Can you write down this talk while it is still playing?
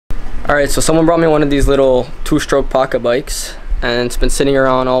Alright, so someone brought me one of these little two-stroke pocket bikes, and it's been sitting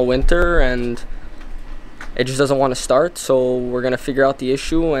around all winter and it just doesn't want to start. So we're gonna figure out the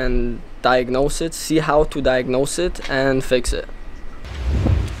issue and diagnose it, see how to diagnose it and fix it.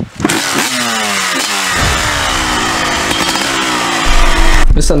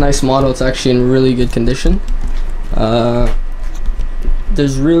 This is a nice model. It's actually in really good condition.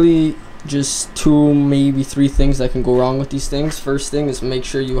 There's really just two, maybe three things that can go wrong with these things. First thing is make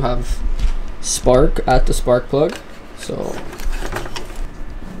sure you have spark at the spark plug. So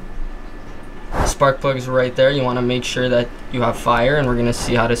spark plug is right there. You want to make sure that you have fire, and we're going to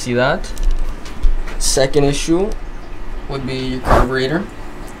see how to see that. Second issue would be your carburetor.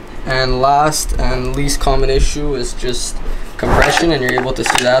 And last and least common issue is just compression, and you're able to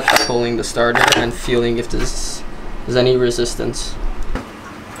see that by pulling the starter and feeling if there's any resistance.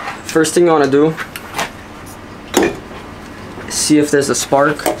 First thing you want to do is see if there's a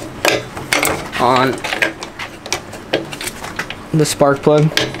spark on the spark plug.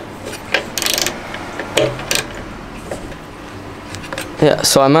 Yeah,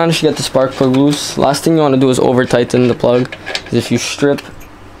 so I managed to get the spark plug loose. Last thing you want to do is over tighten the plug, because if you strip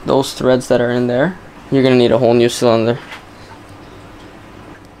those threads that are in there, you're gonna need a whole new cylinder.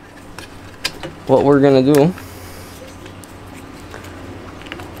 What we're gonna do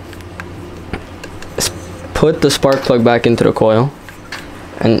is put the spark plug back into the coil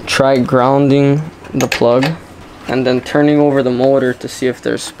and try grounding the plug and then turning over the motor to see if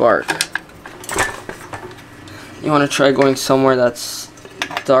there's spark. You want to try going somewhere that's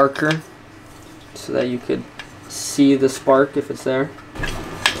darker so that you could see the spark if it's there.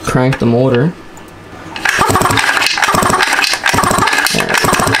 Crank the motor.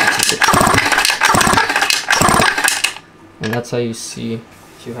 And that's how you see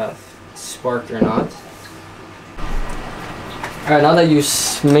if you have spark or not. Alright, now that you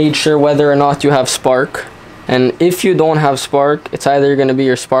made sure whether or not you have spark, and if you don't have spark, it's either going to be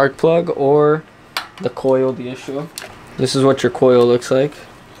your spark plug or the coil the issue. This is what your coil looks like.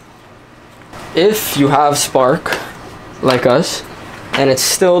 If you have spark, like us, and it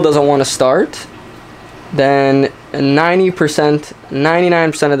still doesn't want to start, then 90%,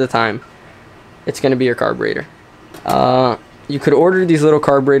 99% of the time, it's going to be your carburetor. You could order these little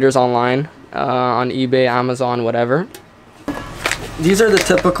carburetors online, on eBay, Amazon, whatever. These are the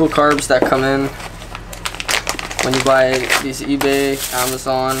typical carbs that come in when you buy these eBay,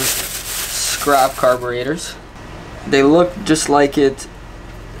 Amazon scrap carburetors. They look just like it,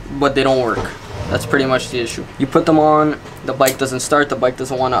 but they don't work. That's pretty much the issue. You put them on, the bike doesn't start, the bike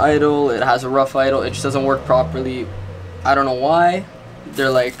doesn't want to idle, it has a rough idle, it just doesn't work properly. I don't know why. They're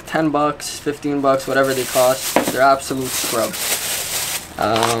like 10 bucks, 15 bucks, whatever they cost. They're absolute scrubs.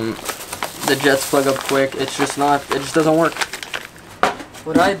 The jets plug up quick. It just doesn't work.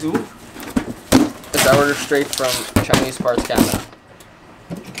 What I do is I order straight from Chinese Parts Canada.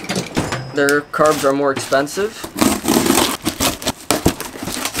 Their carbs are more expensive.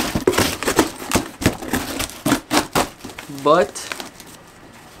 But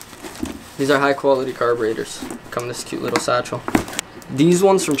these are high quality carburetors. Come in this cute little satchel. These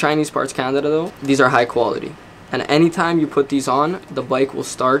ones from Chinese Parts Canada though, these are high quality. And anytime you put these on, the bike will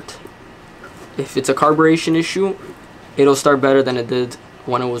start. If it's a carburation issue, it'll start better than it did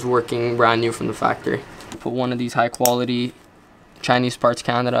when it was working brand new from the factory. Put one of these high quality Chinese Parts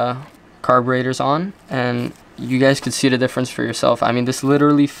Canada carburetors on and you guys could see the difference for yourself. I mean, this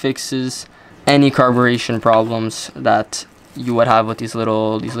literally fixes any carburation problems that you would have with these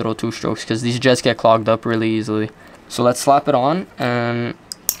little two strokes, because these jets get clogged up really easily. So let's slap it on and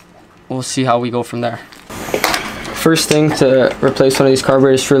we'll see how we go from there. First thing to replace one of these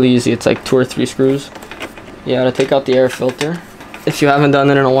carburetors is really easy. It's like 2 or 3 screws. You gotta take out the air filter. If you haven't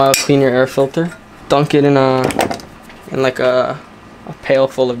done it in a while, clean your air filter. Dunk it in like a pail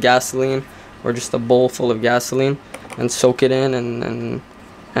full of gasoline or just a bowl full of gasoline and soak it in and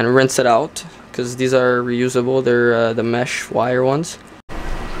rinse it out, because these are reusable. They're the mesh wire ones.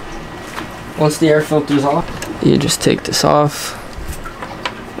 Once the air filter's off, you just take this off.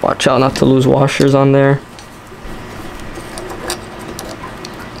 Watch out not to lose washers on there.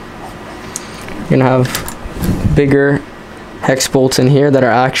 You're gonna have bigger hex bolts in here that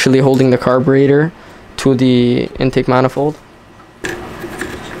are actually holding the carburetor to the intake manifold.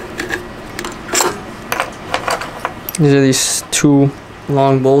 These are these 2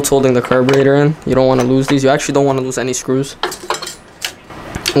 long bolts holding the carburetor in. You don't want to lose these. You actually don't want to lose any screws.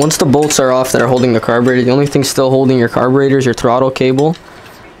 Once the bolts are off that are holding the carburetor, the only thing still holding your carburetor is your throttle cable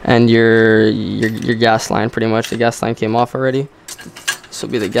and your gas line. Pretty much the gas line came off already. This will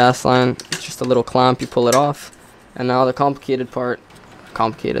be the gas line. It's just a little clamp, you pull it off. And now the complicated part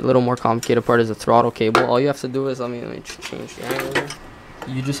complicated. A little more complicated part is the throttle cable. All you have to do is, let me change the angle here.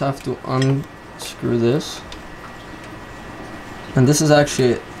 You just have to unscrew this. And this is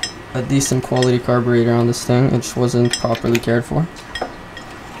actually a decent quality carburetor on this thing. It just wasn't properly cared for.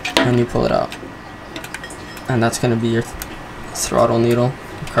 And you pull it out. And that's going to be your throttle needle,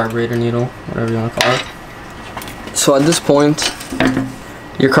 carburetor needle, whatever you want to call it. So at this point,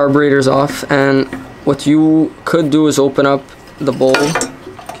 your carburetor's off, and what you could do is open up the bowl.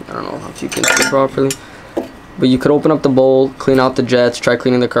 I don't know if you can see properly, but you could open up the bowl, clean out the jets, try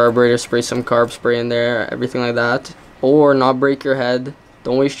cleaning the carburetor, spray some carb spray in there, everything like that. Or not break your head,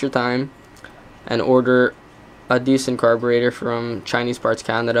 don't waste your time, and order a decent carburetor from Chinese Parts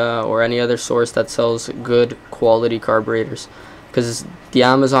Canada or any other source that sells good quality carburetors. Because the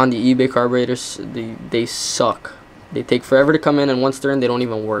Amazon, the eBay carburetors, they suck. They take forever to come in, and once they're in, they don't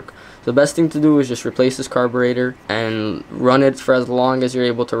even work. So the best thing to do is just replace this carburetor and run it for as long as you're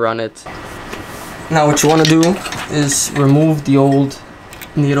able to run it. Now what you want to do is remove the old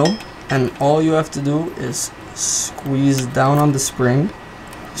needle, and all you have to do is squeeze down on the spring.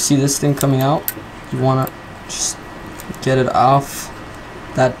 You see this thing coming out? You want to just get it off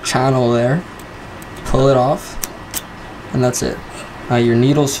that channel there, pull it off, and that's it. Now your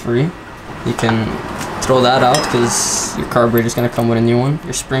needle's free. You can throw that out because your carburetor is going to come with a new one.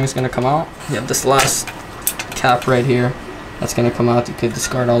 Your spring is going to come out. You have this last cap right here that's going to come out. You could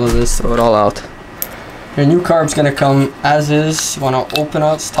discard all of this, throw it all out. Your new carb's going to come as is. You want to open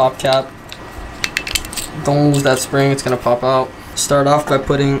out this top cap. Don't lose that spring, it's going to pop out. Start off by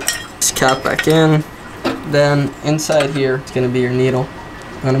putting this cap back in. Then inside here, it's going to be your needle.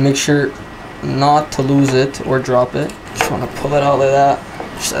 I'm going to make sure not to lose it or drop it. Just want to pull it out like that.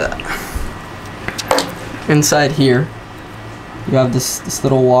 Just like that. Inside here, you have this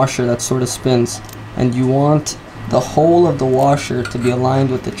little washer that sort of spins, and you want the whole of the washer to be aligned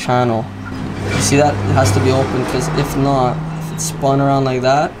with the channel. You see that? It has to be open, because if not, if it's spun around like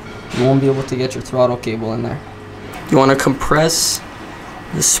that, you won't be able to get your throttle cable in there. You want to compress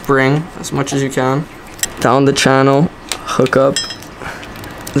the spring as much as you can down the channel, hook up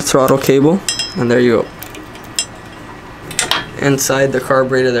the throttle cable, and there you go. Inside the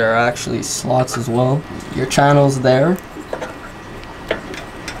carburetor there are actually slots as well. Your channel's there.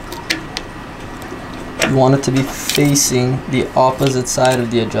 You want it to be facing the opposite side of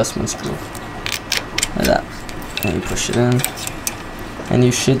the adjustment screw. Like that. And you push it in, and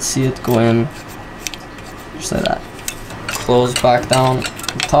you should see it go in just like that. Close back down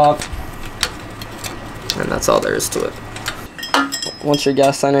the top, and that's all there is to it. Once your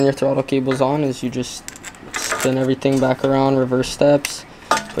gas line and your throttle cable's on, is you just spin everything back around, reverse steps,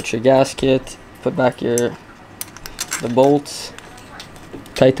 put your gasket, put back the bolts,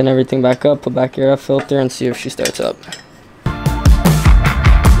 tighten everything back up, put back your air filter, and see if she starts up.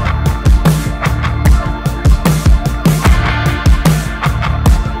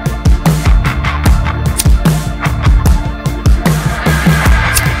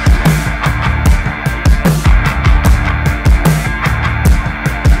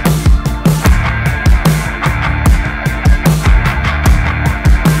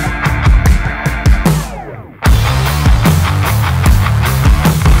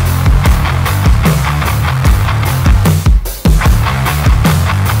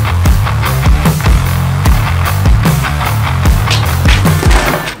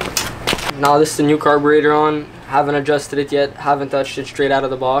 Now this is the new carburetor on. Haven't adjusted it yet. Haven't touched it straight out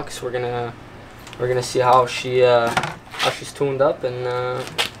of the box. We're gonna see how she's tuned up, and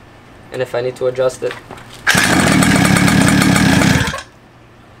if I need to adjust it.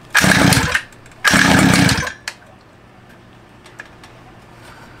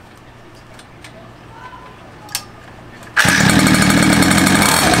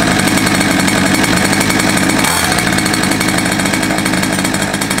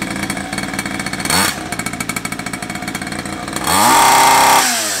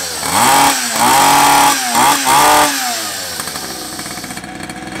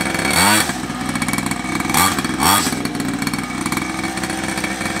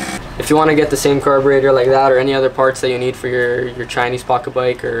 If you want to get the same carburetor like that, or any other parts that you need for your Chinese pocket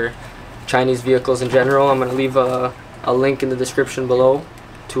bike or Chinese vehicles in general, I'm going to leave a link in the description below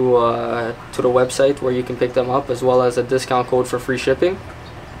to the website where you can pick them up, as well as a discount code for free shipping.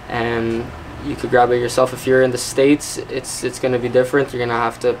 And you could grab it yourself. If you're in the States, it's going to be different. You're going to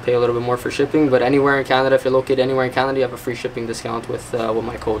have to pay a little bit more for shipping. But anywhere in Canada, if you're located anywhere in Canada, you have a free shipping discount with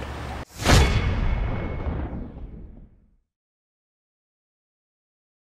my code.